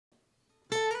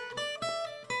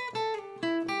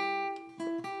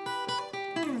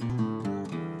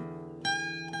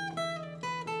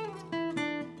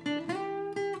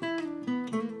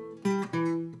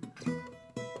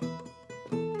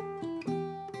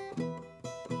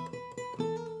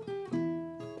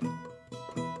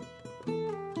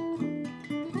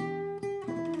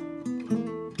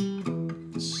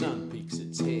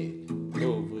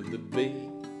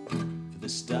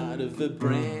of a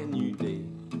brand new day.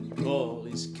 All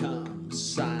is calm,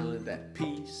 silent, at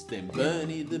peace. Then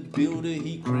Bernie the builder,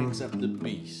 he cranks up the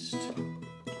beast.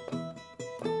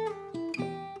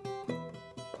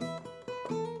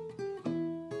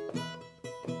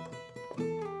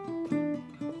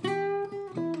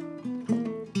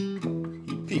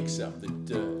 He picks up the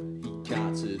dirt, he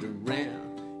carts it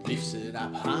around, lifts it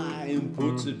up high and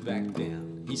puts it back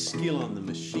down. His skill on the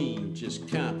machine just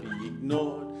can't be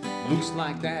ignored. Looks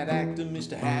like that actor,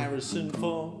 Mr. Harrison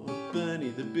Ford, Bernie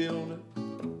the builder.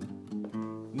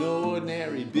 No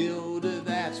ordinary builder,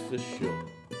 that's for sure.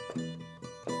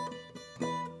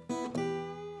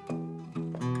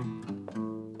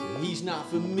 He's not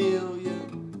familiar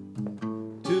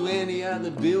to any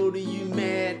other builder you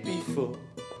met before.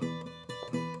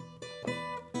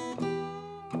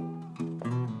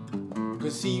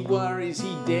 'Cause he worries,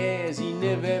 he dares, he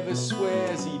never ever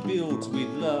swears. He builds with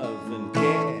love and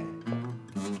care.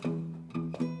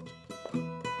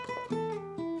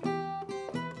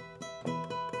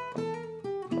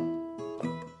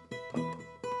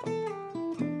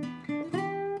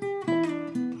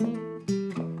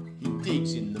 He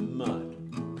digs in the mud,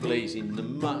 plays in the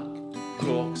muck,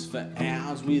 talks for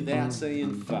hours without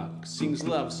saying fuck, sings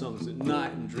love songs at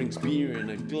night and drinks beer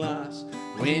in a glass.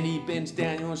 When he bends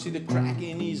down, you won't see the crack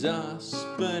in his ass.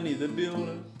 Bernie the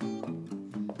builder,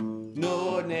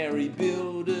 no ordinary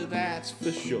builder, that's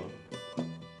for sure.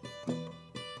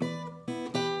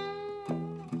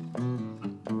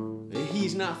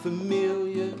 He's not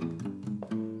familiar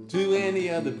to any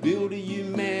other builder you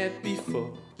met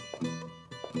before.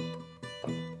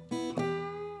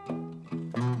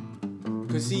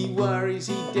 'Cause he worries,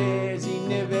 he dares, he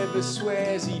never ever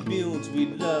swears. He builds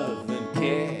with love and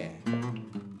care.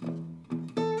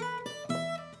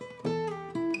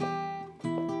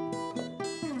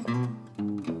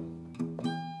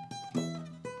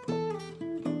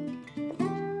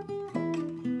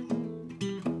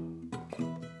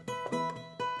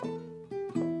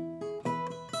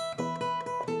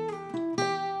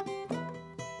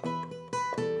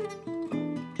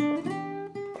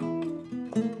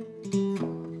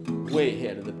 Way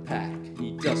ahead of the pack,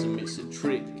 he doesn't miss a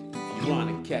trick. If you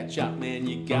wanna catch up, man,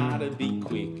 you gotta be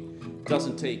quick.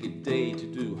 Doesn't take a day to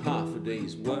do half a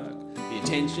day's work. The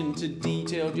attention to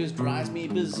detail just drives me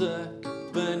berserk.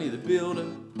 Bernie the builder,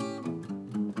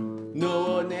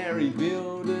 no ordinary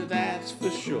builder, that's for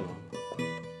sure.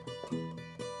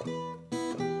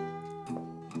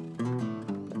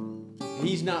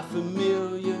 He's not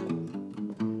familiar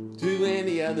to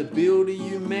any other builder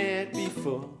you met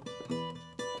before.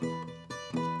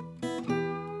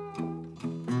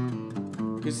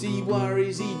 'Cause he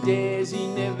worries, he dares, he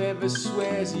never ever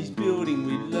swears. He's building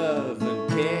with love and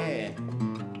care.